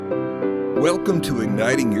Welcome to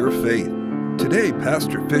Igniting Your Faith. Today,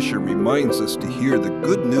 Pastor Fisher reminds us to hear the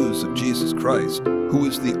good news of Jesus Christ, who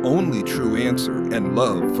is the only true answer and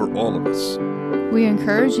love for all of us. We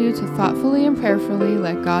encourage you to thoughtfully and prayerfully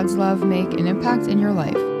let God's love make an impact in your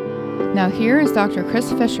life. Now here is Dr.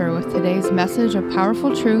 Chris Fisher with today's message of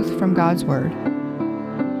powerful truth from God's Word.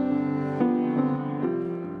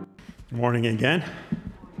 Good morning again.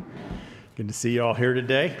 Good to see you all here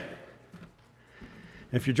today.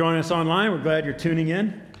 If you're joining us online, we're glad you're tuning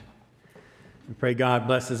in. We pray God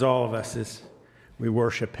blesses all of us as we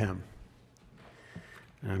worship Him.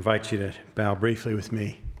 I invite you to bow briefly with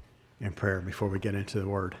me in prayer before we get into the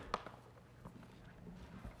Word.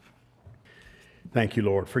 Thank you,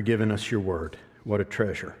 Lord, for giving us your Word. What a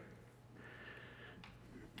treasure.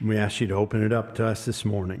 We ask you to open it up to us this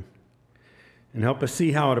morning and help us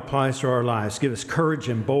see how it applies to our lives. Give us courage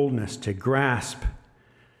and boldness to grasp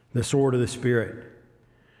the sword of the Spirit,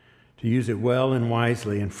 to use it well and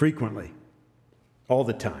wisely and frequently, all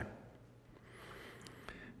the time.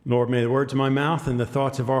 Lord, may the words of my mouth and the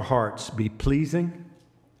thoughts of our hearts be pleasing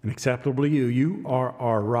and acceptable to you. You are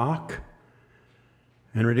our rock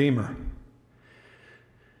and Redeemer.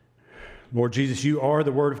 Lord Jesus, you are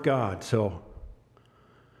the Word of God, so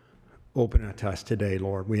open it to us today,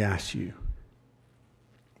 Lord. We ask you.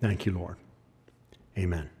 Thank you, Lord.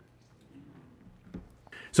 Amen.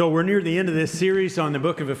 So we're near the end of this series on the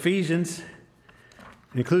book of Ephesians,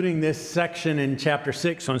 including this section in chapter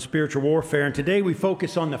 6 on spiritual warfare. And today we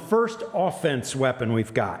focus on the first offense weapon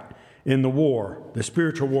we've got in the war, the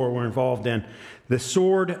spiritual war we're involved in, the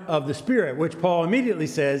sword of the Spirit, which Paul immediately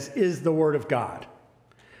says is the Word of God.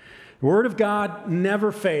 The Word of God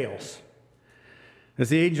never fails. As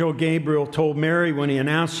the angel Gabriel told Mary when he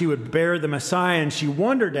announced she would bear the Messiah and she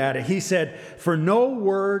wondered at it, he said, "For no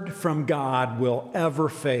word from God will ever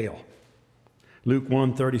fail." Luke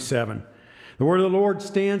 1:37. The word of the Lord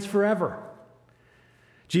stands forever.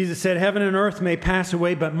 Jesus said, "Heaven and earth may pass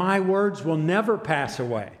away, but my words will never pass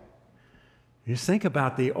away." Just think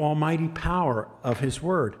about the almighty power of his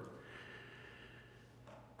word.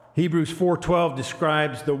 Hebrews 4:12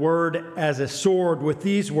 describes the word as a sword with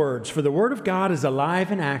these words, "For the word of God is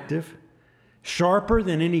alive and active, sharper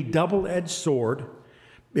than any double-edged sword.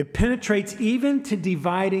 It penetrates even to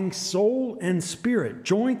dividing soul and spirit,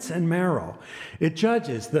 joints and marrow. It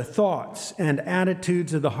judges the thoughts and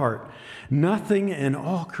attitudes of the heart. Nothing in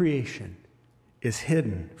all creation is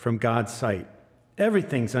hidden from God's sight.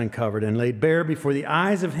 Everything's uncovered and laid bare before the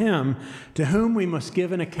eyes of Him to whom we must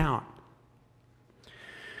give an account."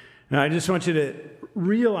 Now, I just want you to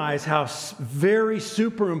realize how very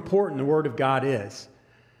super important the Word of God is.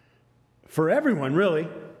 For everyone, really.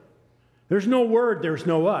 There's no word, there's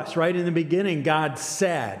no us, right? In the beginning, God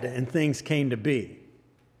said, and things came to be,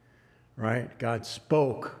 right? God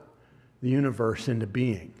spoke the universe into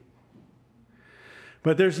being.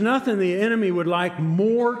 But there's nothing the enemy would like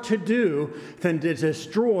more to do than to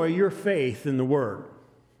destroy your faith in the Word.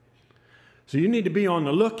 So you need to be on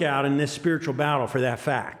the lookout in this spiritual battle for that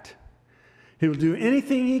fact. He will do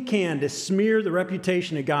anything he can to smear the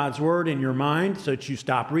reputation of God's Word in your mind so that you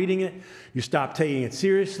stop reading it, you stop taking it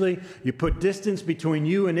seriously, you put distance between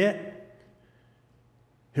you and it.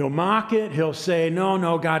 He'll mock it. He'll say,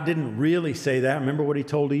 no, God didn't really say that. Remember what he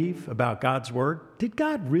told Eve about God's Word? Did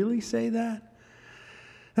God really say that?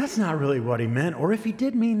 That's not really what he meant. Or if he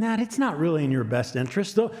did mean that, it's not really in your best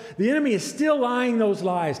interest. The enemy is still lying those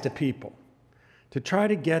lies to people to try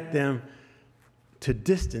to get them to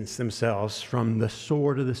distance themselves from the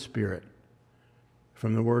sword of the Spirit,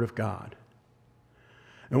 from the Word of God.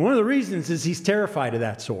 And one of the reasons is he's terrified of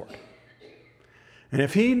that sword. And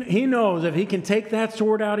if he knows if he can take that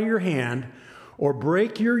sword out of your hand or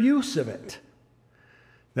break your use of it,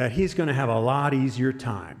 that he's going to have a lot easier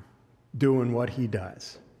time doing what he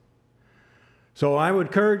does. So I would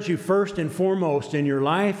encourage you first and foremost in your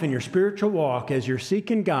life and your spiritual walk as you're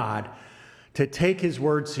seeking God to take his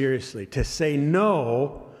word seriously, to say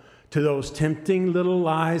no to those tempting little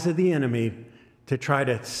lies of the enemy to try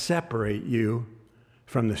to separate you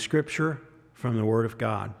from the Scripture, from the Word of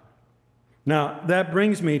God. Now, that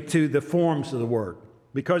brings me to the forms of the Word,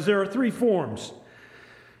 because there are three forms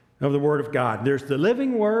of the Word of God. There's the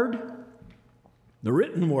living Word, the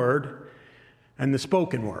written Word, and the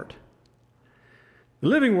spoken Word. The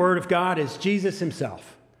living Word of God is Jesus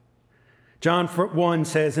himself. John 1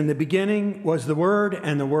 says, "In the beginning was the Word,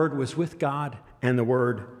 and the Word was with God, and the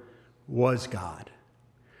Word was God."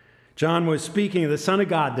 John was speaking of the Son of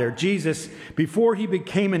God there, Jesus, before he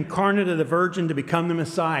became incarnate of the Virgin to become the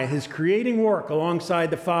Messiah. His creating work alongside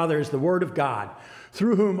the Father is the Word of God,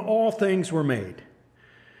 through whom all things were made.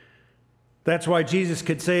 That's why Jesus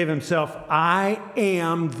could say of himself, I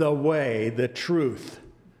am the way, the truth,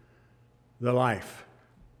 the life.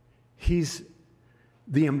 He's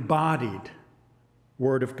the embodied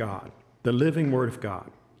Word of God, the living Word of God.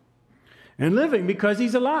 And living because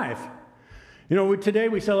he's alive. You know, today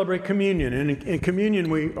we celebrate communion, and in communion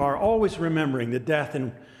we are always remembering the death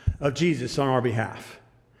of Jesus on our behalf.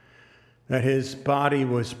 That his body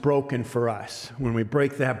was broken for us. When we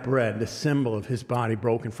break that bread, the symbol of his body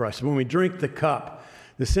broken for us. When we drink the cup,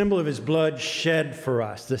 the symbol of his blood shed for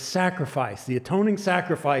us. The sacrifice, the atoning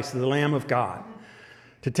sacrifice of the Lamb of God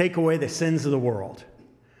to take away the sins of the world.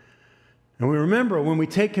 And we remember when we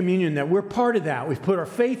take communion that we're part of that. We've put our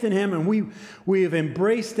faith in him and we have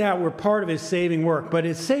embraced that. We're part of his saving work. But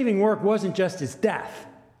his saving work wasn't just his death.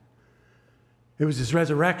 It was his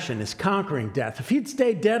resurrection, his conquering death. If he'd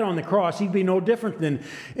stayed dead on the cross, he'd be no different than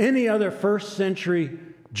any other first century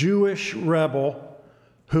Jewish rebel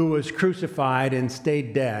who was crucified and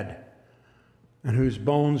stayed dead and whose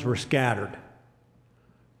bones were scattered.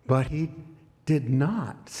 But he did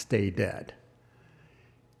not stay dead.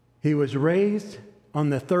 He was raised on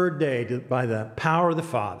the third day by the power of the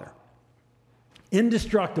Father.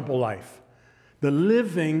 Indestructible life, the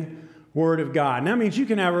living Word of God. And that means you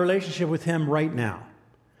can have a relationship with him right now,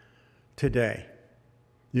 today.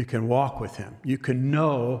 You can walk with him. You can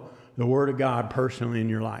know the Word of God personally in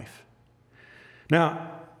your life.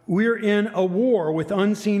 Now, we're in a war with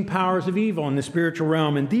unseen powers of evil in the spiritual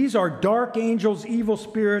realm, and these are dark angels, evil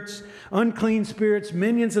spirits, unclean spirits,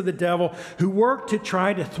 minions of the devil, who work to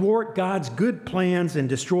try to thwart God's good plans and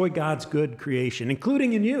destroy God's good creation,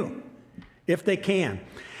 including in you, if they can.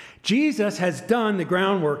 Jesus has done the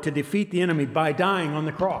groundwork to defeat the enemy by dying on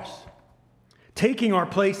the cross, taking our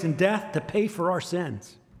place in death to pay for our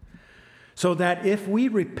sins, so that if we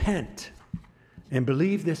repent and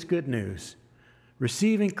believe this good news,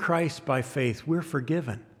 receiving Christ by faith, we're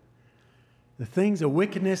forgiven. The things of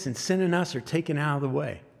wickedness and sin in us are taken out of the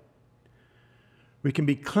way. We can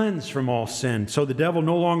be cleansed from all sin, so the devil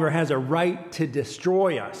no longer has a right to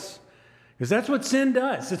destroy us. Because that's what sin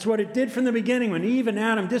does. It's what it did from the beginning when Eve and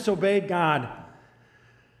Adam disobeyed God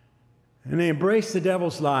and they embraced the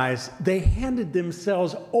devil's lies. They handed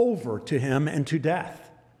themselves over to him and to death.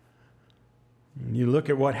 And you look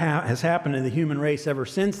at what has happened in the human race ever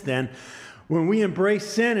since then. When we embrace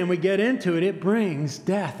sin and we get into it, it brings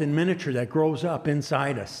death in miniature that grows up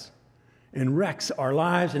inside us and wrecks our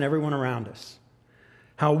lives and everyone around us.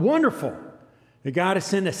 How wonderful that God has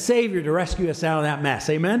sent a Savior to rescue us out of that mess.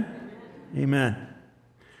 Amen? Amen.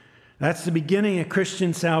 That's the beginning of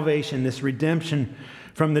Christian salvation, this redemption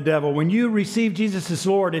from the devil. When you receive Jesus as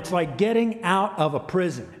Lord, it's like getting out of a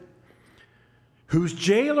prison whose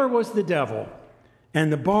jailer was the devil and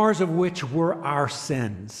the bars of which were our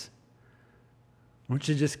sins. I want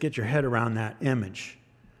you to just get your head around that image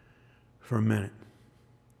for a minute.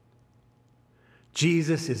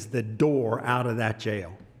 Jesus is the door out of that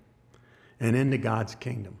jail and into God's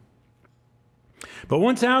kingdom. But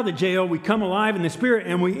once out of the jail, we come alive in the Spirit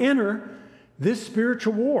and we enter this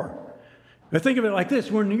spiritual war. Now think of it like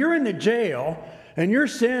this. When you're in the jail and your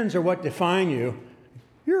sins are what define you,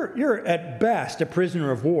 you're at best a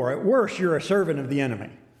prisoner of war. At worst, you're a servant of the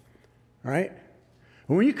enemy. All right?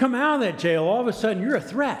 When you come out of that jail, all of a sudden you're a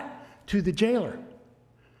threat to the jailer.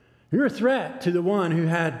 You're a threat to the one who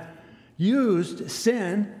had used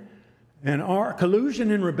sin and our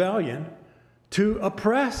collusion and rebellion to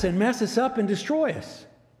oppress and mess us up and destroy us.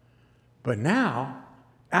 But now,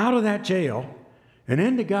 out of that jail and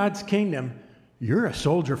into God's kingdom, you're a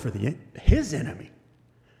soldier for his enemy,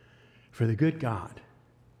 for the good God.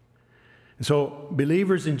 And so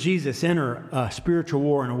believers in Jesus enter a spiritual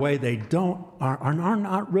war in a way they are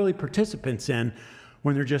not really participants in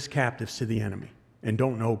when they're just captives to the enemy and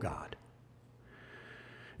don't know God.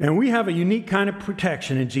 And we have a unique kind of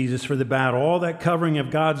protection in Jesus for the battle. All that covering of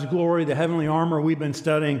God's glory, the heavenly armor we've been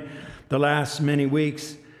studying the last many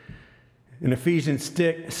weeks in Ephesians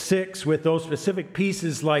 6 with those specific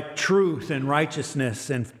pieces like truth and righteousness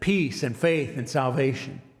and peace and faith and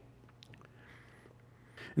salvation.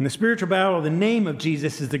 In the spiritual battle, the name of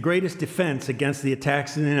Jesus is the greatest defense against the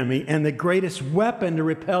attacks of the enemy and the greatest weapon to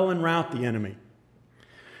repel and rout the enemy.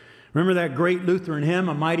 Remember that great Lutheran hymn,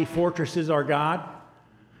 "A Mighty Fortress is Our God"?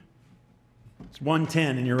 It's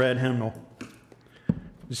 110 in your red hymnal.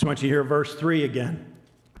 Just want you to hear verse 3 again.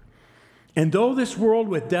 And though this world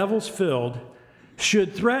with devils filled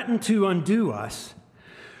should threaten to undo us,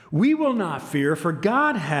 we will not fear, for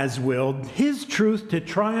God has willed his truth to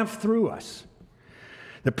triumph through us.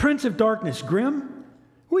 The prince of darkness grim,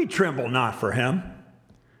 we tremble not for him.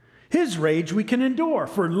 His rage we can endure,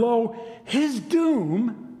 for lo, his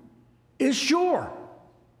doom is sure.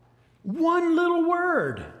 One little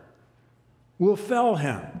word will fell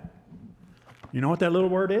him. You know what that little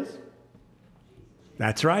word is?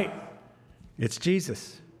 That's right. It's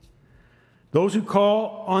Jesus. Those who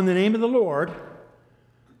call on the name of the Lord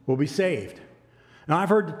will be saved. Now, I've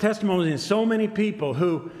heard the testimonies of so many people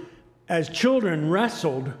who, as children,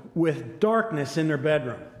 wrestled with darkness in their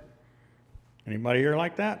bedroom. Anybody here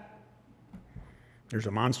like that? There's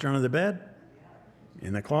a monster under the bed,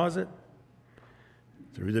 in the closet,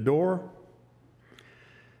 through the door.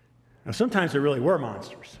 Now, sometimes there really were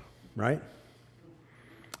monsters, right?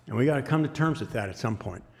 And we got to come to terms with that at some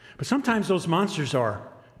point. But sometimes those monsters are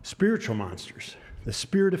spiritual monsters, the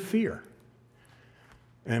spirit of fear.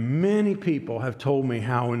 And many people have told me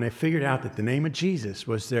how when they figured out that the name of Jesus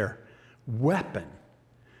was their weapon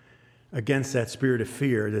against that spirit of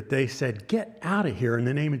fear, that they said, get out of here in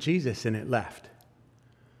the name of Jesus, and it left.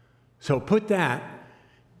 So put that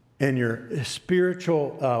in your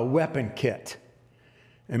spiritual weapon kit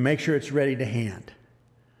and make sure it's ready to hand.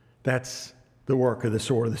 That's the work of the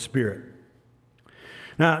sword of the Spirit.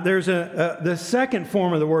 Now, there's the second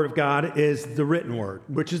form of the Word of God is the written Word,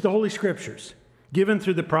 which is the Holy Scriptures, given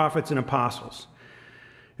through the prophets and apostles.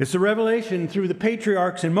 It's the revelation through the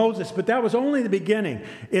patriarchs and Moses, but that was only the beginning.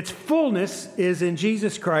 Its fullness is in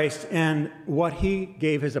Jesus Christ and what he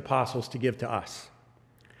gave his apostles to give to us.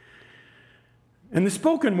 And the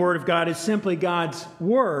spoken Word of God is simply God's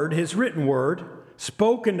Word, his written Word,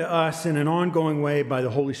 spoken to us in an ongoing way by the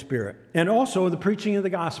Holy Spirit, and also the preaching of the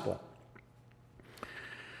gospel.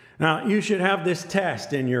 Now, you should have this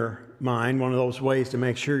test in your mind, one of those ways to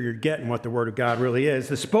make sure you're getting what the Word of God really is.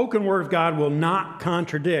 The spoken Word of God will not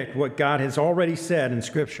contradict what God has already said in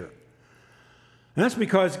Scripture. And that's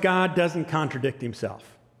because God doesn't contradict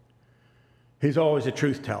himself. He's always a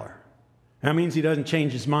truth teller. That means he doesn't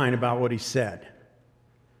change his mind about what he said.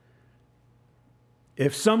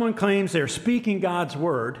 If someone claims they're speaking God's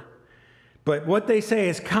Word, but what they say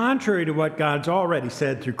is contrary to what God's already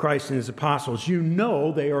said through Christ and his apostles, you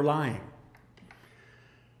know they are lying.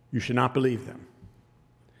 You should not believe them.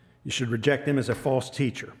 You should reject them as a false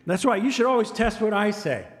teacher. That's why you should always test what I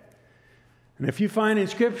say. And if you find in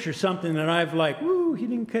Scripture something that I've like, ooh, he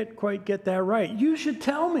didn't quite get that right, you should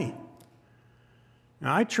tell me.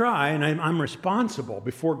 Now, I try, and I'm responsible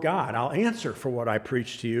before God. I'll answer for what I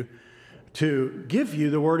preach to you, to give you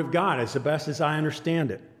the Word of God as the best as I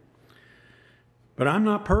understand it. But I'm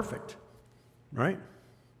not perfect, right?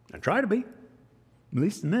 I try to be, at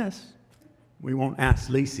least in this. We won't ask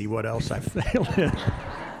Lacey what else I failed in.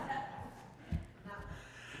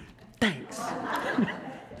 Thanks.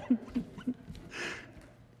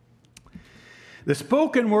 The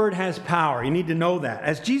spoken word has power. You need to know that.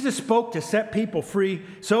 As Jesus spoke to set people free,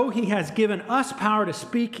 so he has given us power to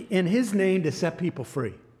speak in his name to set people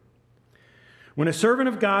free. When a servant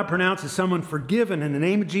of God pronounces someone forgiven in the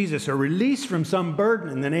name of Jesus or released from some burden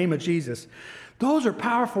in the name of Jesus, those are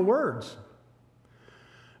powerful words.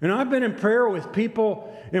 And I've been in prayer with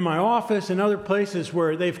people in my office and other places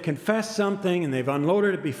where they've confessed something and they've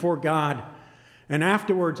unloaded it before God. And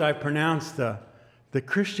afterwards, I've pronounced the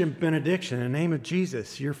Christian benediction in the name of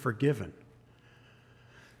Jesus, you're forgiven.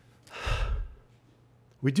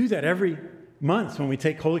 We do that every month when we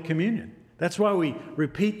take Holy Communion. That's why we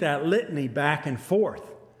repeat that litany back and forth.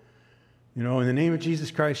 You know, in the name of Jesus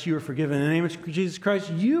Christ, you are forgiven. In the name of Jesus Christ,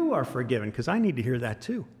 you are forgiven, because I need to hear that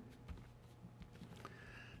too.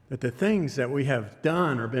 That the things that we have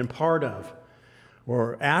done or been part of,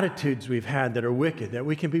 or attitudes we've had that are wicked, that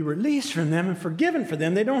we can be released from them and forgiven for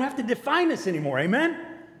them. They don't have to define us anymore. Amen?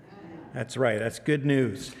 That's right. That's good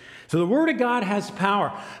news. So the Word of God has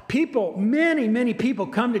power. People, many, many people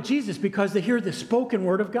come to Jesus because they hear the spoken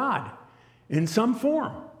Word of God in some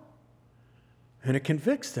form. And it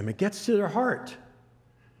convicts them. It gets to their heart.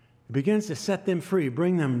 It begins to set them free,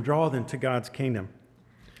 bring them, draw them to God's kingdom.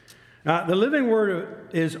 The living Word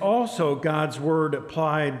is also God's Word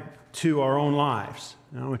applied to our own lives.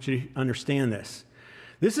 Now, I want you to understand this.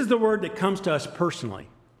 This is the Word that comes to us personally.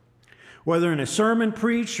 Whether in a sermon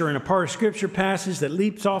preached or in a part of Scripture passage that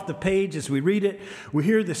leaps off the page as we read it, we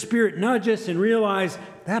hear the Spirit nudge us and realize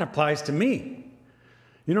that applies to me.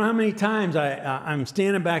 You know how many times I'm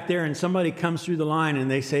standing back there and somebody comes through the line and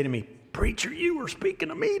they say to me, "Preacher, you were speaking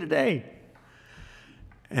to me today."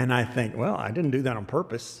 And I think, well, I didn't do that on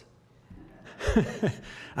purpose.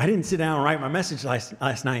 I didn't sit down and write my message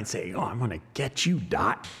last night and say, "Oh, I'm going to get you,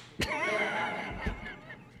 Dot."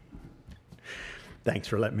 Thanks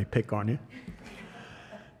for letting me pick on you.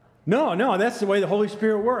 No, that's the way the Holy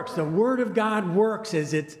Spirit works. The Word of God works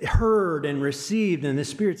as it's heard and received, and the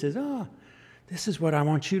Spirit says, "Oh, this is what I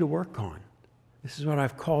want you to work on. This is what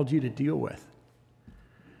I've called you to deal with.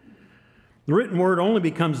 The written word only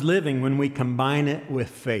becomes living when we combine it with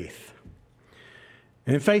faith.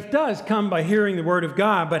 And faith does come by hearing the word of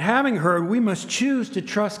God, but having heard, we must choose to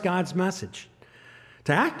trust God's message,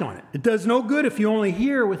 to act on it. It does no good if you only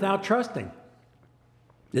hear without trusting.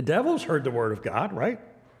 The devil's heard the word of God, right?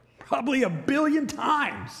 Probably 1 billion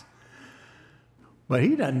times. But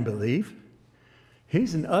he doesn't believe.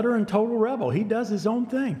 He's an utter and total rebel. He does his own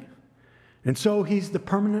thing. And so he's the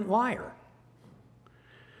permanent liar.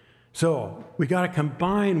 So we got to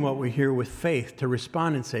combine what we hear with faith to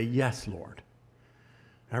respond and say, yes, Lord.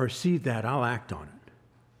 I receive that. I'll act on it.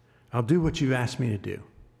 I'll do what you've asked me to do.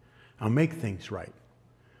 I'll make things right.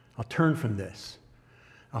 I'll turn from this.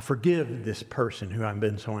 I'll forgive this person who I've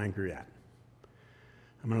been so angry at.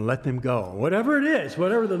 I'm going to let them go. Whatever it is,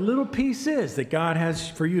 whatever the little piece is that God has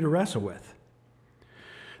for you to wrestle with.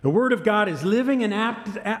 The Word of God is living and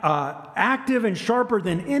active and sharper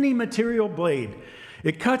than any material blade.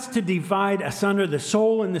 It cuts to divide asunder the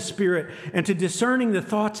soul and the spirit, and to discerning the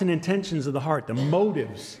thoughts and intentions of the heart, the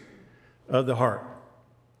motives of the heart.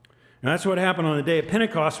 And that's what happened on the day of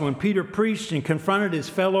Pentecost when Peter preached and confronted his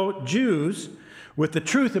fellow Jews with the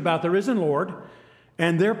truth about the risen Lord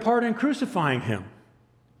and their part in crucifying him.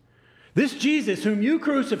 This Jesus whom you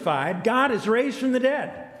crucified, God has raised from the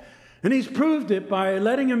dead. And he's proved it by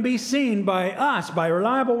letting him be seen by us, by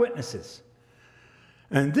reliable witnesses.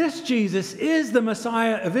 And this Jesus is the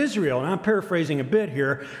Messiah of Israel. And I'm paraphrasing a bit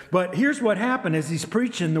here, but here's what happened as he's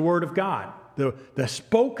preaching the Word of God, the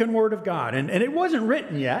spoken Word of God. And it wasn't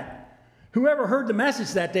written yet. Whoever heard the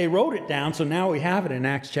message that day wrote it down, so now we have it in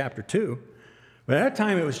Acts chapter 2. But at that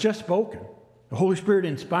time, it was just spoken. The Holy Spirit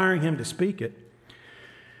inspiring him to speak it.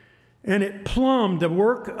 And it plumbed the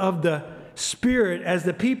work of the Spirit. As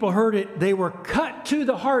the people heard it, they were cut to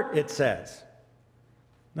the heart, it says.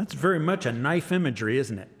 That's very much a knife imagery,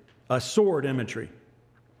 isn't it? A sword imagery.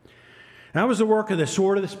 That was the work of the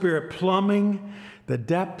sword of the Spirit, plumbing the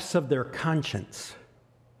depths of their conscience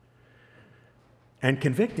and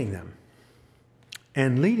convicting them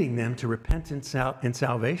and leading them to repentance and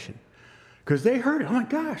salvation. Because they heard it. Oh my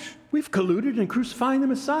gosh, we've colluded in crucifying the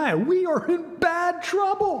Messiah. We are in bad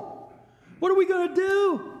trouble. What are we going to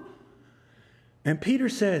do? And Peter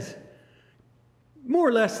says, more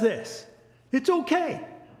or less this: it's okay.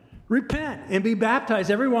 Repent and be baptized,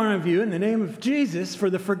 every one of you, in the name of Jesus for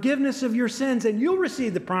the forgiveness of your sins, and you'll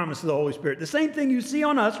receive the promise of the Holy Spirit. The same thing you see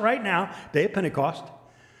on us right now, day of Pentecost.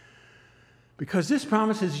 Because this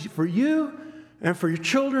promise is for you and for your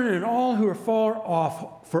children and all who are far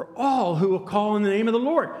off, for all who will call in the name of the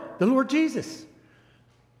Lord Jesus.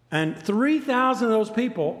 And 3,000 of those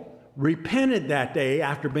people repented that day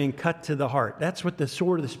after being cut to the heart. That's what the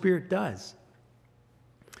sword of the Spirit does.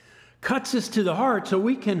 Cuts us to the heart so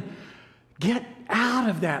we can get out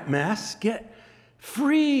of that mess, get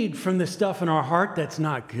freed from the stuff in our heart that's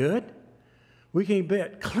not good. We can be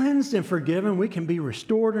cleansed and forgiven. We can be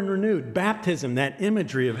restored and renewed. Baptism, that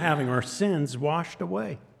imagery of having our sins washed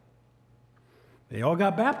away. They all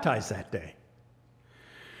got baptized that day.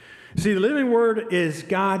 See, the living word is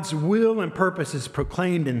God's will and purposes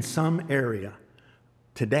proclaimed in some area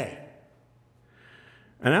today.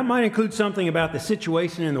 And that might include something about the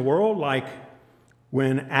situation in the world, like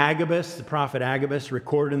when Agabus, the prophet Agabus,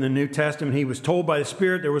 recorded in the New Testament, he was told by the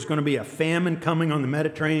Spirit there was going to be a famine coming on the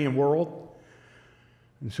Mediterranean world.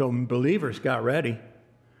 And so believers got ready.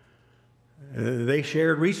 They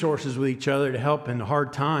shared resources with each other to help in the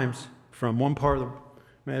hard times from one part of the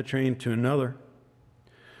Mediterranean to another.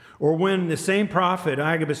 Or when the same prophet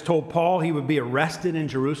Agabus told Paul he would be arrested in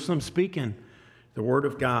Jerusalem speaking the word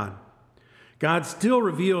of God. God still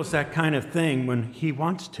reveals that kind of thing when he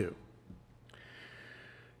wants to.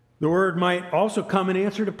 The word might also come in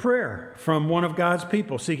answer to prayer from one of God's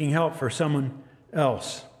people seeking help for someone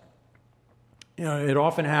else. You know, it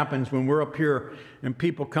often happens when we're up here and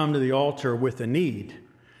people come to the altar with a need.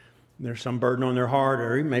 There's some burden on their heart,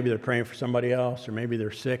 or maybe they're praying for somebody else, or maybe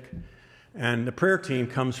they're sick. And the prayer team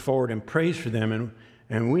comes forward and prays for them,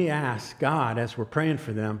 and we ask God as we're praying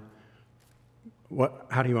for them,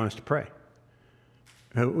 how do you want us to pray?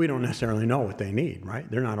 We don't necessarily know what they need, right?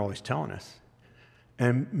 They're not always telling us.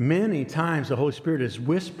 And many times the Holy Spirit has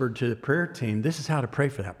whispered to the prayer team, this is how to pray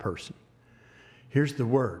for that person. Here's the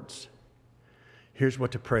words. Here's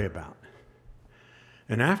what to pray about.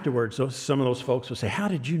 And afterwards, some of those folks will say, how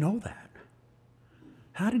did you know that?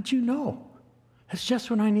 How did you know? That's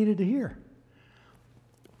just what I needed to hear.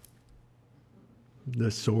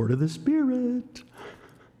 The sword of the Spirit.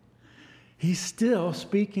 He's still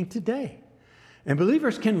speaking today. And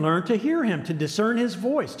believers can learn to hear him, to discern his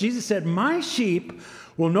voice. Jesus said, my sheep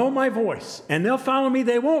will know my voice, and they'll follow me.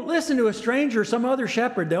 They won't listen to a stranger or some other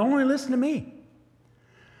shepherd. They'll only listen to me.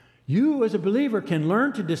 You, as a believer, can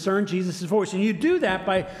learn to discern Jesus' voice. And you do that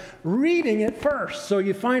by reading it first. So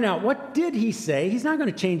you find out, what did he say? He's not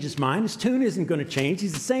going to change his mind. His tune isn't going to change.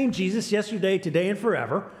 He's the same Jesus yesterday, today, and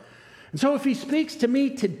forever. And so if he speaks to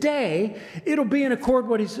me today, it'll be in accord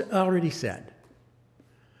with what he's already said.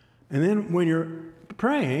 And then when you're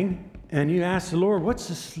praying and you ask the Lord, what's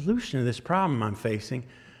the solution to this problem I'm facing?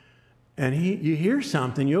 And you hear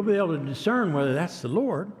something, you'll be able to discern whether that's the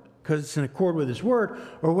Lord, because it's in accord with his word,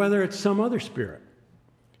 or whether it's some other spirit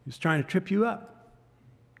who's trying to trip you up.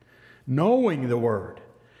 Knowing the word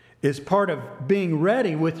is part of being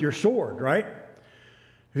ready with your sword, right?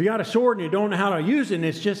 If you got a sword and you don't know how to use it, and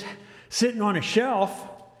it's just sitting on a shelf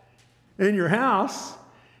in your house,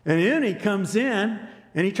 and the enemy comes in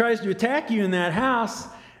and he tries to attack you in that house,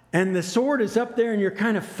 and the sword is up there and you're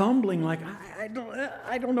kind of fumbling like, I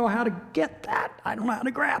don't know how to get that. I don't know how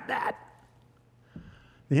to grab that.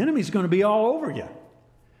 The enemy's going to be all over you.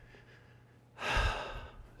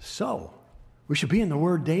 So, we should be in the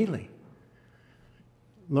Word daily,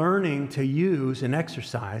 learning to use and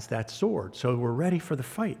exercise that sword so we're ready for the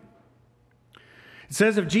fight. It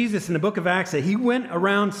says of Jesus in the book of Acts that he went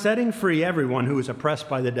around setting free everyone who was oppressed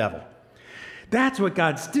by the devil. That's what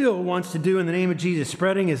God still wants to do in the name of Jesus,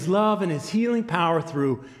 spreading his love and his healing power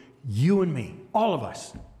through you and me, all of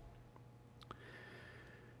us.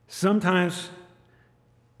 Sometimes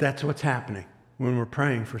that's what's happening when we're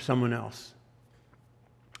praying for someone else.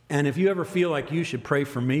 And if you ever feel like you should pray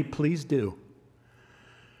for me, please do.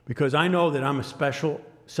 Because I know that I'm a special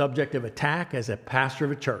subject of attack as a pastor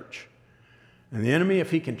of a church. And the enemy,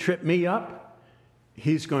 if he can trip me up,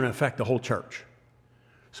 he's going to affect the whole church.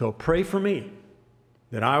 So pray for me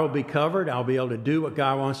that I will be covered. I'll be able to do what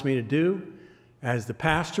God wants me to do as the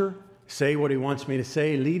pastor, say what he wants me to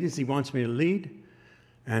say, lead as he wants me to lead.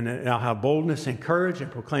 And I'll have boldness and courage in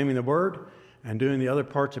proclaiming the word and doing the other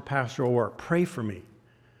parts of pastoral work. Pray for me.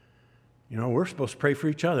 You know, we're supposed to pray for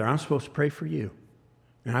each other. I'm supposed to pray for you.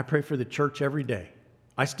 And I pray for the church every day.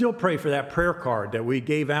 I still pray for that prayer card that we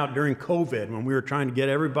gave out during COVID when we were trying to get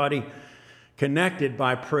everybody connected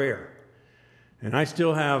by prayer. And I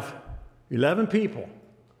still have 11 people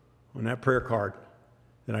on that prayer card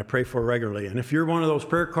that I pray for regularly. And if you're one of those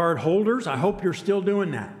prayer card holders, I hope you're still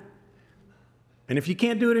doing that. And if you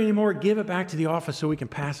can't do it anymore, give it back to the office so we can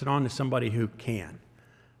pass it on to somebody who can.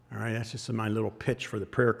 All right, that's just my little pitch for the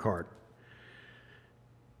prayer card.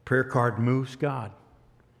 Prayer card moves God.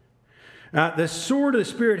 The sword of the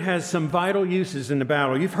Spirit has some vital uses in the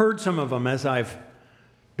battle. You've heard some of them as I've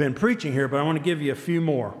been preaching here, but I want to give you a few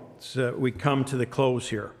more so we come to the close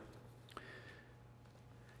here.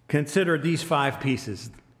 Consider these 5 pieces.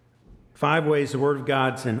 5 ways the Word of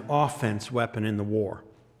God's an offense weapon in the war.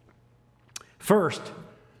 First,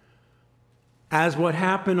 as what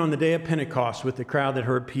happened on the day of Pentecost with the crowd that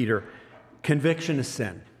heard Peter, conviction of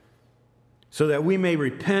sin, so that we may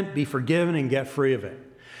repent, be forgiven, and get free of it.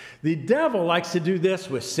 The devil likes to do this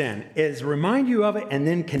with sin, is remind you of it and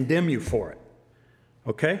then condemn you for it.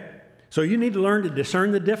 Okay? So you need to learn to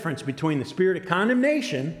discern the difference between the spirit of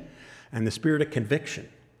condemnation and the spirit of conviction.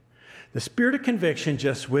 The spirit of conviction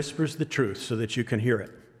just whispers the truth so that you can hear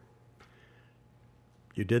it.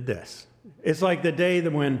 You did this. It's like the day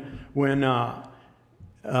that when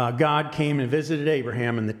God came and visited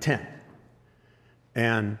Abraham in the tent.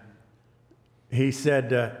 And he said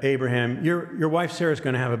to Abraham, your wife Sarah's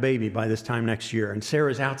going to have a baby by this time next year. And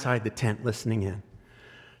Sarah's outside the tent listening in.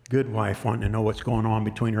 Good wife wanting to know what's going on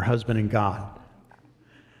between her husband and God.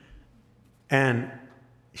 And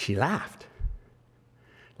she laughed.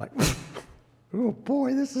 Like, oh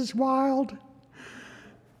boy, this is wild.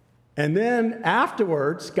 And then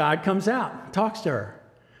afterwards, God comes out, talks to her.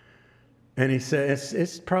 And he says,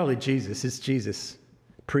 it's probably Jesus. It's Jesus,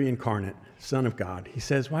 pre-incarnate, Son of God. He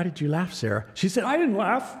says, why did you laugh, Sarah? She said, I didn't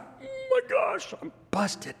laugh. Oh my gosh, I'm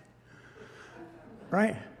busted.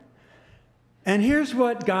 Right? And here's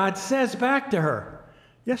what God says back to her.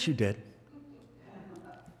 Yes, you did.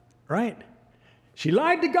 Right? She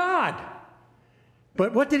lied to God.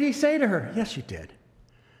 But what did he say to her? Yes, you did.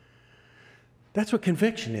 That's what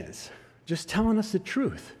conviction is. Just telling us the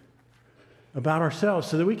truth about ourselves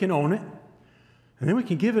so that we can own it. And then we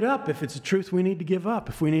can give it up if it's a truth we need to give up.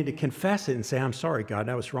 If we need to confess it and say, I'm sorry, God,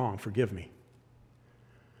 that was wrong. Forgive me.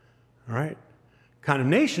 All right?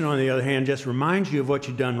 Condemnation, on the other hand, just reminds you of what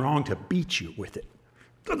you've done wrong to beat you with it.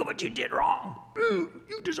 Look at what you did wrong. Ooh,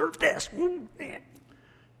 you deserve this. Ooh, man.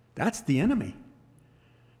 That's the enemy.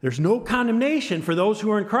 There's no condemnation for those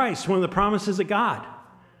who are in Christ, one of the promises of God.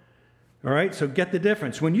 All right, so get the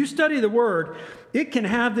difference. When you study the Word, it can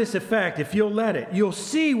have this effect if you'll let it. You'll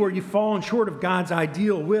see where you've fallen short of God's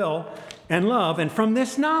ideal will and love. And from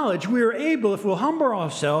this knowledge, we are able, if we'll humble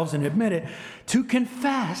ourselves and admit it, to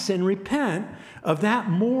confess and repent of that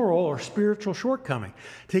moral or spiritual shortcoming,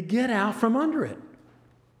 to get out from under it.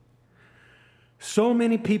 So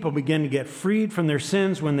many people begin to get freed from their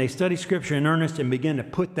sins when they study Scripture in earnest and begin to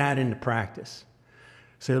put that into practice.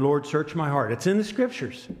 Say, Lord, search my heart. It's in the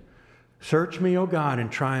Scriptures. Search me, O God,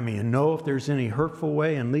 and try me, and know if there's any hurtful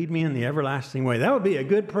way, and lead me in the everlasting way. That would be a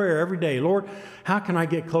good prayer every day. Lord, how can I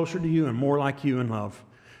get closer to you and more like you in love?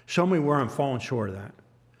 Show me where I'm falling short of that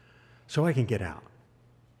so I can get out.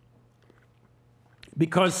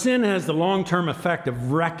 Because sin has the long-term effect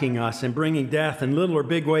of wrecking us and bringing death in little or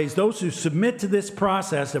big ways, those who submit to this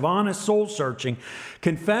process of honest soul-searching,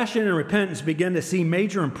 confession, and repentance begin to see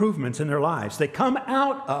major improvements in their lives. They come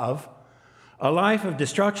out of a life of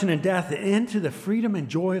destruction and death into the freedom and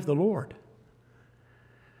joy of the Lord.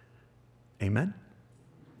 Amen?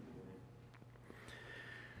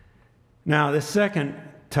 Now, the second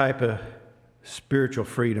type of spiritual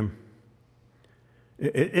freedom,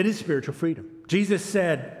 it is spiritual freedom. Jesus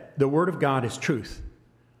said the Word of God is truth,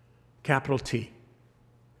 capital T.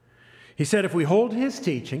 He said if we hold His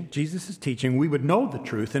teaching, Jesus' teaching, we would know the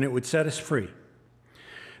truth and it would set us free.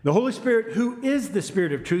 The Holy Spirit, who is the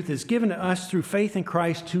Spirit of truth, is given to us through faith in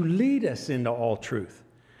Christ to lead us into all truth.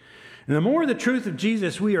 And the more the truth of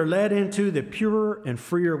Jesus we are led into, the purer and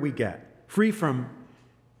freer we get. Free from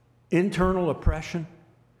internal oppression,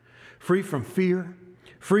 free from fear,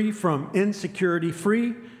 free from insecurity,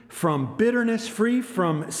 free from bitterness, free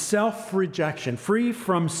from self-rejection, free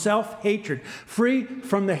from self-hatred, free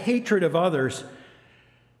from the hatred of others,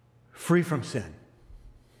 free from sin.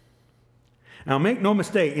 Now, make no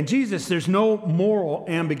mistake, in Jesus, there's no moral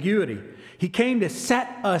ambiguity. He came to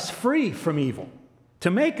set us free from evil,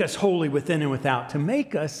 to make us holy within and without, to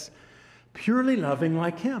make us purely loving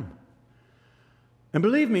like Him. And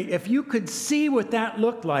believe me, if you could see what that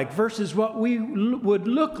looked like versus what we would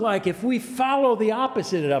look like if we follow the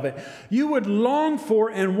opposite of it, you would long for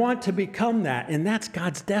and want to become that. And that's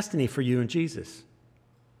God's destiny for you in Jesus.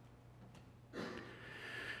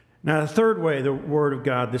 Now, the third way the Word of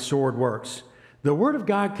God, the sword, works. The Word of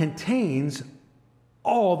God contains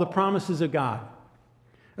all the promises of God,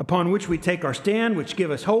 upon which we take our stand, which give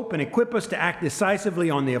us hope and equip us to act decisively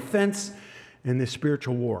on the offense in this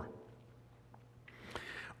spiritual war.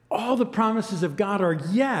 All the promises of God are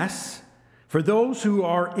yes for those who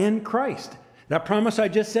are in Christ. That promise I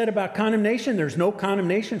just said about condemnation, there's no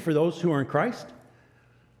condemnation for those who are in Christ.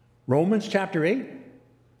 Romans chapter 8,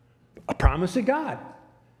 a promise of God.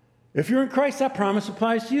 If you're in Christ, that promise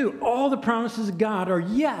applies to you. All the promises of God are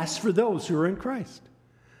yes for those who are in Christ.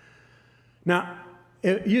 Now,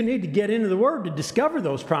 you need to get into the Word to discover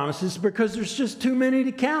those promises because there's just too many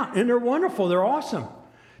to count. And they're wonderful. They're awesome.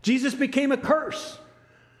 Jesus became a curse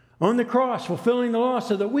on the cross, fulfilling the law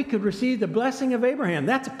so that we could receive the blessing of Abraham.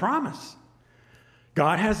 That's a promise.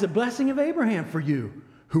 God has the blessing of Abraham for you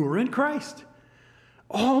who are in Christ.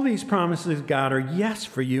 All these promises of God are yes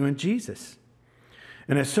for you in Jesus.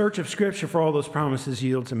 And a search of Scripture for all those promises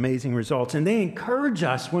yields amazing results. And they encourage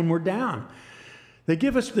us when we're down. They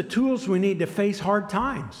give us the tools we need to face hard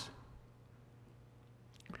times.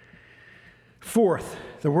 Fourth,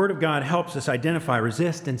 the Word of God helps us identify,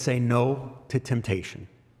 resist, and say no to temptation.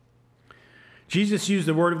 Jesus used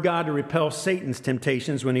the Word of God to repel Satan's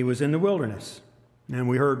temptations when he was in the wilderness. And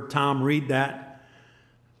we heard Tom read that.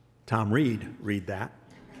 Tom Reed read that.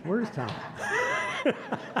 Where's Tom?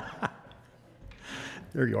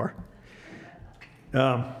 There you are.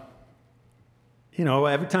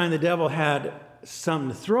 Every time the devil had something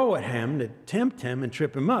to throw at him to tempt him and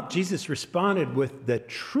trip him up, Jesus responded with the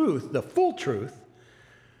truth, the full truth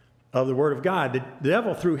of the Word of God. The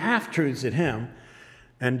devil threw half-truths at him,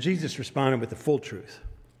 and Jesus responded with the full truth,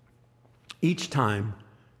 each time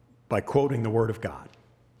by quoting the Word of God.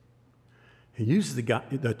 He uses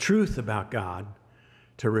the truth about God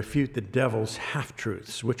to refute the devil's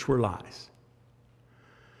half-truths, which were lies.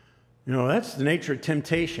 That's the nature of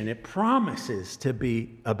temptation. It promises to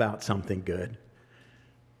be about something good,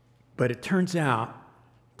 but it turns out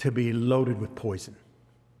to be loaded with poison.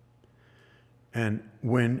 And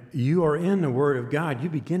when you are in the Word of God, you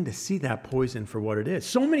begin to see that poison for what it is.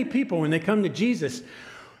 So many people, when they come to Jesus,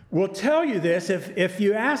 will tell you this. If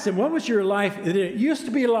you ask them, what was your life, it used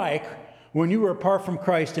to be like when you were apart from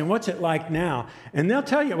Christ, and what's it like now? And they'll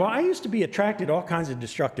tell you, well, I used to be attracted to all kinds of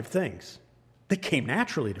destructive things. They came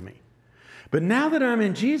naturally to me. But now that I'm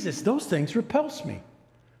in Jesus, those things repulse me.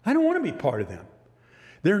 I don't want to be part of them.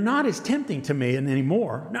 They're not as tempting to me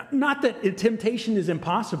anymore. Not that temptation is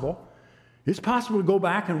impossible. It's possible to go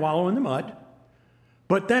back and wallow in the mud.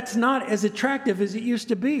 But that's not as attractive as it used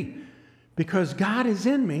to be, because God is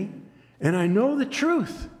in me and I know the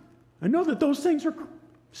truth. I know that those things are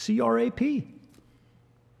CRAP.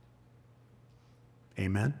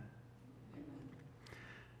 Amen?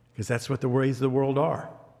 Because that's what the ways of the world are.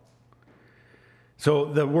 So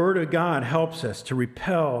the Word of God helps us to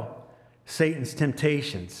repel Satan's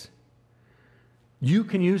temptations. You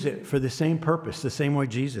can use it for the same purpose, the same way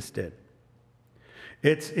Jesus did.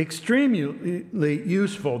 It's extremely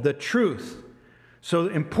useful, the truth. So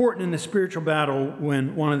important in the spiritual battle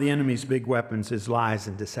when one of the enemy's big weapons is lies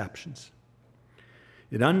and deceptions.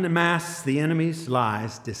 It unmasks the enemy's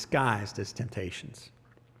lies disguised as temptations.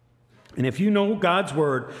 And if you know God's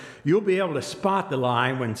word, you'll be able to spot the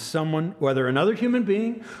lie when someone, whether another human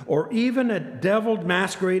being or even a devil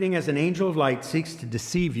masquerading as an angel of light, seeks to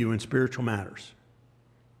deceive you in spiritual matters.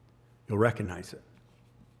 You'll recognize it.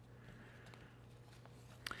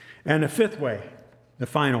 And the fifth way, the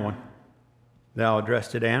final one that I'll address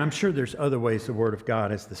today, and I'm sure there's other ways the Word of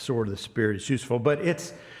God as the sword of the Spirit is useful, but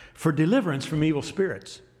it's for deliverance from evil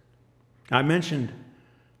spirits. I mentioned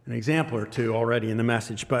an example or two already in the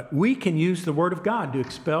message, but we can use the Word of God to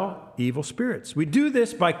expel evil spirits. We do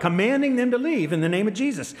this by commanding them to leave in the name of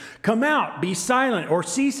Jesus. Come out, be silent, or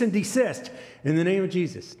cease and desist in the name of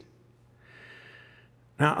Jesus.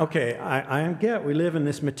 Now, okay, I get we live in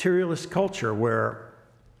this materialist culture where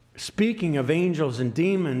speaking of angels and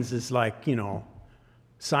demons is like,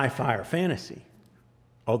 sci-fi or fantasy.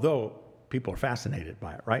 Although people are fascinated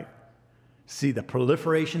by it, right? See the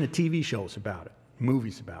proliferation of TV shows about it,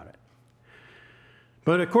 movies about it.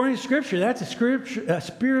 But according to Scripture, that's a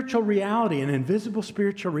spiritual reality, an invisible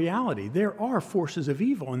spiritual reality. There are forces of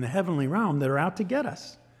evil in the heavenly realm that are out to get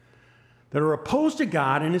us, that are opposed to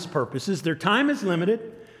God and His purposes. Their time is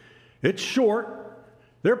limited. It's short.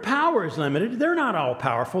 Their power is limited. They're not all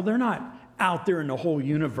powerful. They're not out there in the whole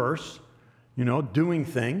universe, doing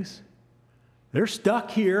things. They're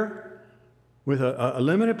stuck here with a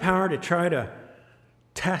limited power to try to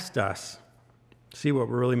test us, see what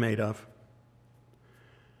we're really made of,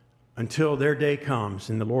 until their day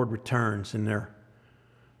comes and the Lord returns and they're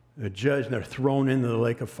judged and they're thrown into the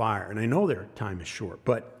lake of fire. And I know their time is short.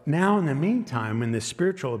 But now in the meantime, in this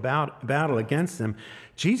spiritual battle against them,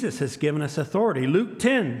 Jesus has given us authority. Luke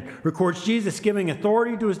 10 records Jesus giving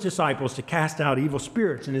authority to His disciples to cast out evil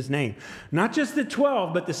spirits in His name. Not just the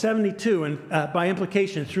 12, but the 72, and by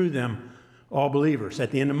implication through them, all believers.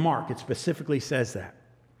 At the end of Mark, it specifically says that.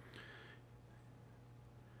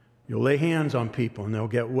 You'll lay hands on people and they'll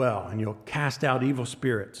get well, and you'll cast out evil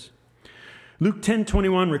spirits. Luke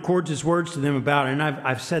 10:21 records His words to them about it, and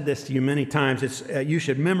I've said this to you many times. You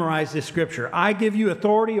should memorize this scripture. I give you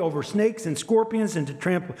authority over snakes and scorpions, and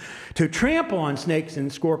to trample on snakes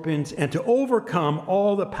and scorpions, and to overcome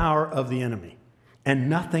all the power of the enemy. And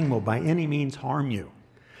nothing will by any means harm you.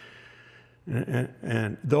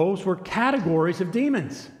 And those were categories of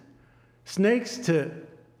demons. Snakes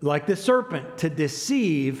like the serpent, to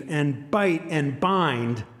deceive and bite and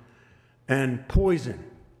bind and poison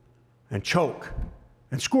and choke,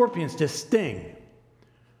 and scorpions to sting,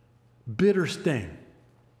 bitter sting.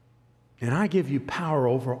 And I give you power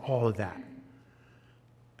over all of that.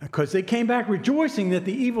 Because they came back rejoicing that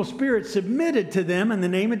the evil spirits submitted to them in the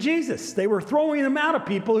name of Jesus. They were throwing them out of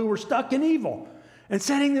people who were stuck in evil and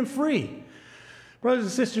setting them free. Brothers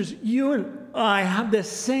and sisters, you and I have the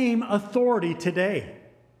same authority today.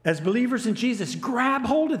 As believers in Jesus, grab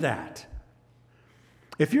hold of that.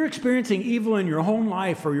 If you're experiencing evil in your own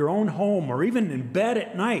life or your own home or even in bed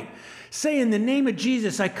at night, say, in the name of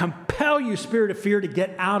Jesus, I compel you, spirit of fear, to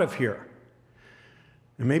get out of here.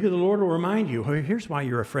 And maybe the Lord will remind you, here's why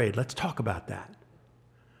you're afraid. Let's talk about that.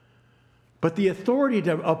 But the authority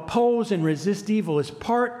to oppose and resist evil is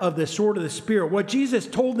part of the sword of the Spirit. What Jesus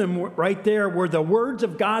told them right there were the words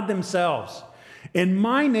of God themselves. In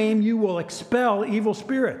my name, you will expel evil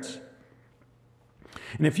spirits.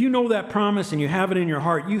 And if you know that promise and you have it in your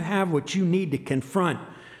heart, you have what you need to confront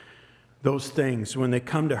those things when they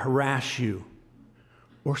come to harass you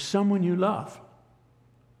or someone you love.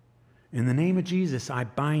 In the name of Jesus, I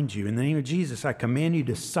bind you. In the name of Jesus, I command you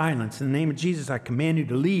to silence. In the name of Jesus, I command you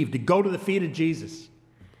to leave, to go to the feet of Jesus.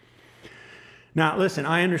 Now, listen,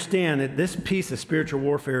 I understand that this piece of spiritual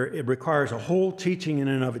warfare, it requires a whole teaching in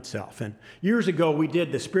and of itself. And years ago, we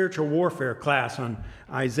did the spiritual warfare class on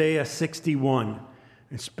Isaiah 61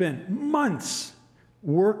 and spent months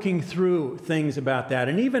working through things about that.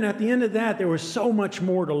 And even at the end of that, there was so much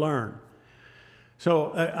more to learn.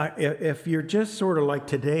 So if you're just sort of like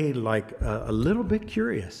today, like a little bit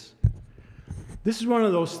curious, this is one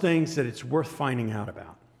of those things that it's worth finding out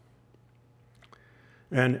about.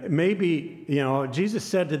 And maybe, Jesus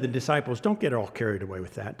said to the disciples, don't get all carried away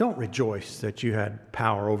with that. Don't rejoice that you had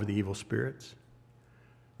power over the evil spirits.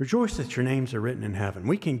 Rejoice that your names are written in heaven.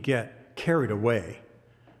 We can get carried away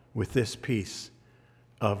with this piece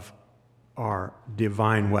of our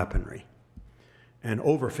divine weaponry and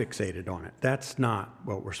over-fixated on it. That's not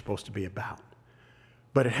what we're supposed to be about.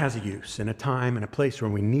 But it has a use and a time and a place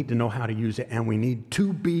where we need to know how to use it, and we need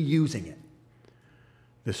to be using it.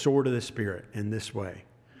 The sword of the Spirit in this way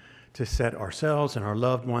to set ourselves and our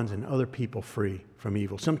loved ones and other people free from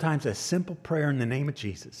evil. Sometimes a simple prayer in the name of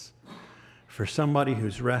Jesus for somebody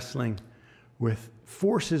who's wrestling with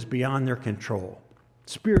forces beyond their control.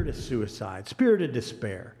 Spirit of suicide, spirit of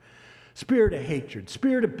despair, spirit of hatred,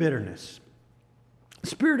 spirit of bitterness,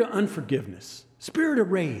 spirit of unforgiveness, spirit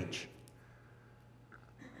of rage,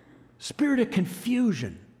 spirit of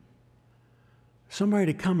confusion. Somebody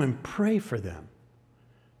to come and pray for them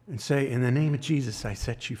and say, in the name of Jesus, I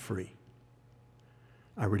set you free.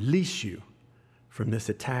 I release you from this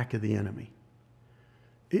attack of the enemy.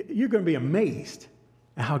 You're going to be amazed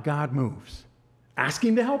at how God moves. Ask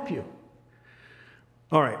Him to help you.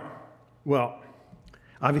 All right. Well,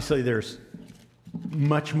 obviously there's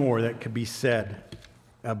much more that could be said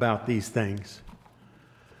about these things.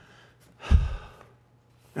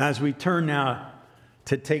 As we turn now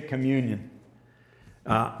to take communion,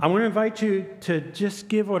 I want to invite you to just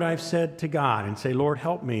give what I've said to God and say, Lord,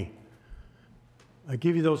 help me. I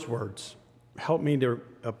give you those words. Help me to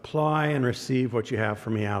apply and receive what you have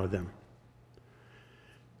for me out of them.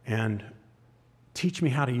 And teach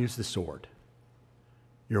me how to use the sword,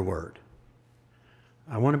 your word.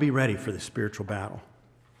 I want to be ready for the spiritual battle.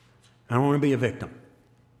 I don't want to be a victim.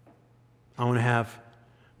 I want to have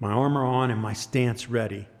my armor on and my stance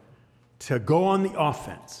ready to go on the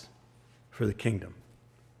offense for the kingdom.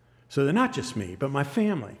 So that not just me, but my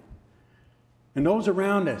family and those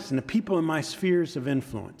around us and the people in my spheres of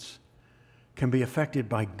influence can be affected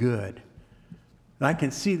by good. I can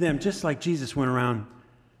see them just like Jesus went around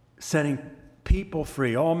setting people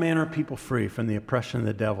free, all manner of people free from the oppression of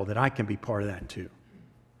the devil, that I can be part of that too.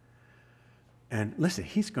 And listen,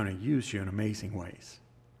 He's going to use you in amazing ways.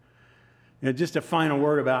 Just a final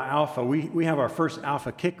word about Alpha. We have our first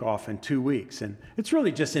Alpha kickoff in 2 weeks, and it's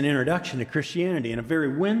really just an introduction to Christianity in a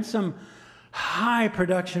very winsome, high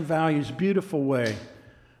production values, beautiful way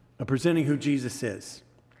of presenting who Jesus is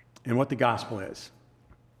and what the gospel is.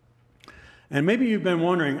 And maybe you've been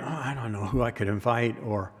wondering, I don't know who I could invite,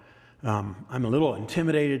 or I'm a little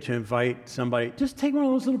intimidated to invite somebody. Just take one of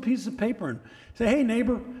those little pieces of paper and say, hey,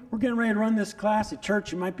 neighbor, we're getting ready to run this class at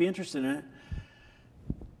church. You might be interested in it.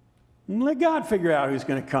 And let God figure out who's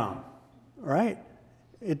going to come, all right?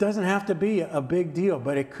 It doesn't have to be a big deal,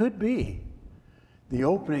 but it could be the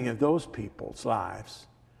opening of those people's lives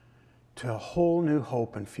to a whole new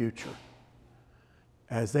hope and future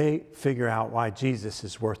as they figure out why Jesus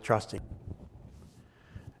is worth trusting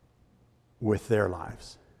with their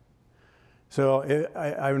lives. So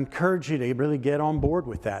I encourage you to really get on board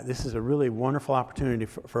with that. This is a really wonderful opportunity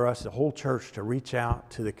for us, the whole church, to reach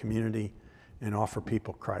out to the community and offer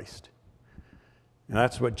people Christ. And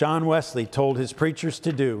that's what John Wesley told his preachers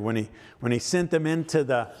to do when he sent them into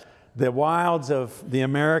the wilds of the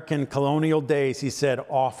American colonial days. He said,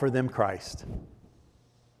 offer them Christ.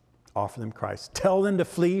 Offer them Christ. Tell them to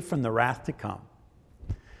flee from the wrath to come.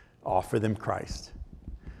 Offer them Christ.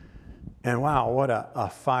 And wow, what a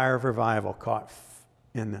fire of revival caught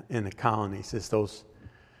in the colonies as those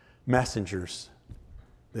messengers,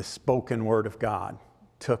 the spoken word of God,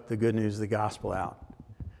 took the good news of the gospel out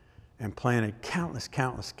and planted countless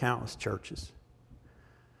churches.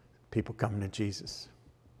 People coming to Jesus.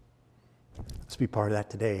 Let's be part of that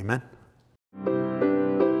today, amen?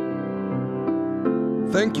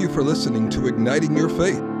 Thank you for listening to Igniting Your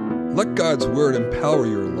Faith. Let God's Word empower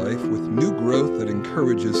your life with new growth that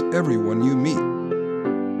encourages everyone you meet.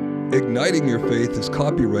 Igniting Your Faith is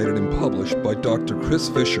copyrighted and published by Dr. Chris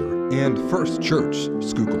Fisher and First Church,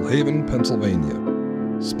 Schuylkill Haven, Pennsylvania.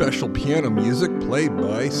 Special piano music played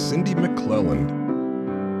by Cindy McClelland.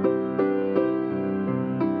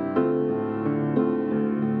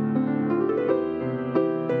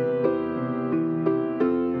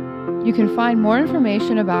 You can find more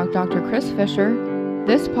information about Dr. Chris Fisher,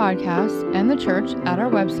 this podcast, and the church at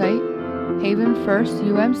our website,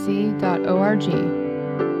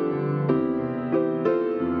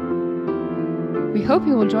 havenfirstumc.org. We hope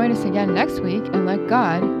you will join us again next week and let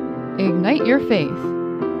God ignite your faith.